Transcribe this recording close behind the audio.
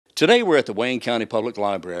Today we're at the Wayne County Public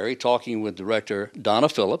Library talking with Director Donna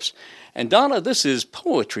Phillips. And Donna, this is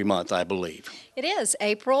Poetry Month, I believe. It is.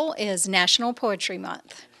 April is National Poetry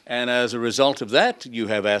Month. And as a result of that, you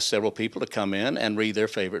have asked several people to come in and read their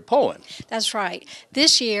favorite poem. That's right.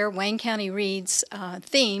 This year, Wayne County Reads'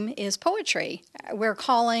 theme is poetry. We're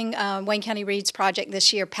calling Wayne County Reads project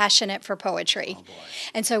this year Passionate for Poetry. Oh, boy.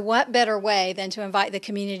 And so what better way than to invite the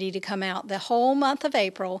community to come out the whole month of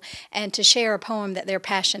April and to share a poem that they're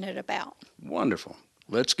passionate about. Wonderful.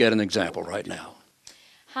 Let's get an example right now.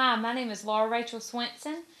 Hi, my name is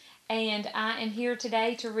LauraRachelSwinson, and I am here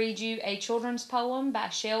today to read you a children's poem by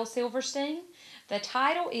Shel Silverstein. The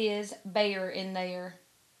title is Bear in There.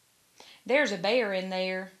 There's a bear in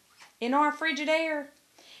there, in our frigid air.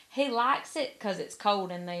 He likes it 'cause it's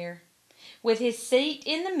cold in there. With his seat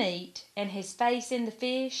in the meat, and his face in the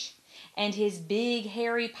fish, and his big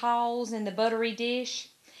hairy paws in the buttery dish,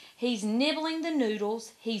 he's nibbling the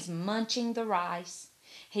noodles, he's munching the rice,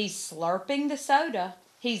 he's slurping the soda,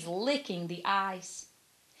 he's licking the ice.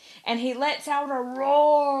 And he lets out a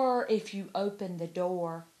roar if you open the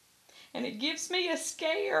door. And it gives me a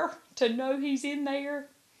scare to know he's in there.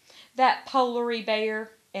 That polary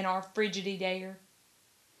bear in our frigidy dare.